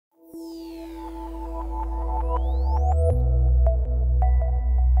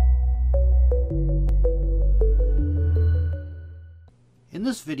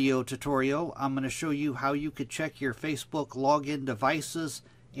this video tutorial, I'm going to show you how you could check your Facebook login devices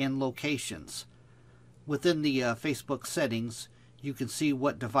and locations. Within the Facebook settings, you can see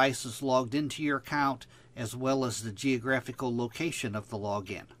what device is logged into your account as well as the geographical location of the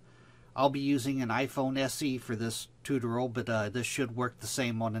login. I'll be using an iPhone SE for this tutorial, but this should work the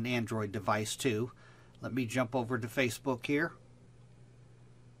same on an Android device too. Let me jump over to Facebook here.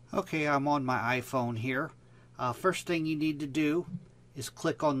 Okay, I'm on my iPhone here. First thing you need to do is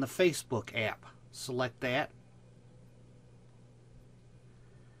click on the Facebook app. Select that.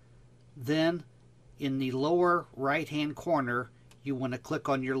 Then in the lower right hand corner, you want to click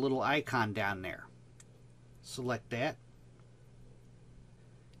on your little icon down there. Select that.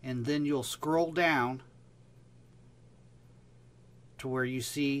 And then you'll scroll down to where you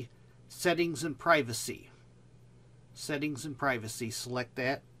see Settings and Privacy. Settings and Privacy. Select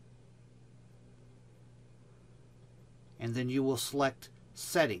that. And then you will select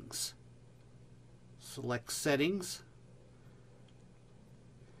Settings. Select Settings.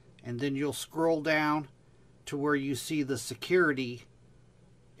 And then you'll scroll down to where you see the Security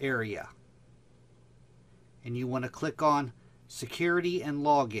area. And you want to click on Security and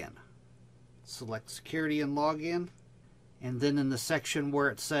Login. Select Security and Login. And then in the section where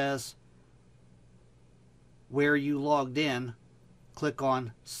it says where you logged in, click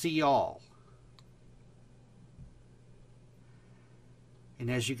on See All. And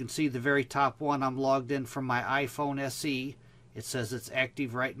as you can see, the very top one, I'm logged in from my iPhone SE. It says it's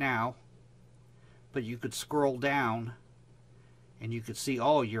active right now. But you could scroll down and you could see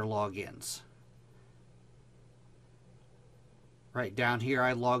all your logins. Right down here,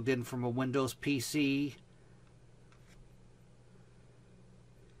 I logged in from a Windows PC.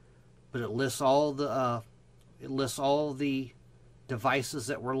 But it lists all the devices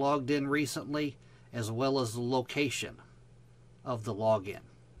that were logged in recently, as well as the location of the login.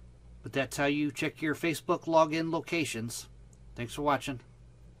 But that's how you check your Facebook login locations. Thanks for watching.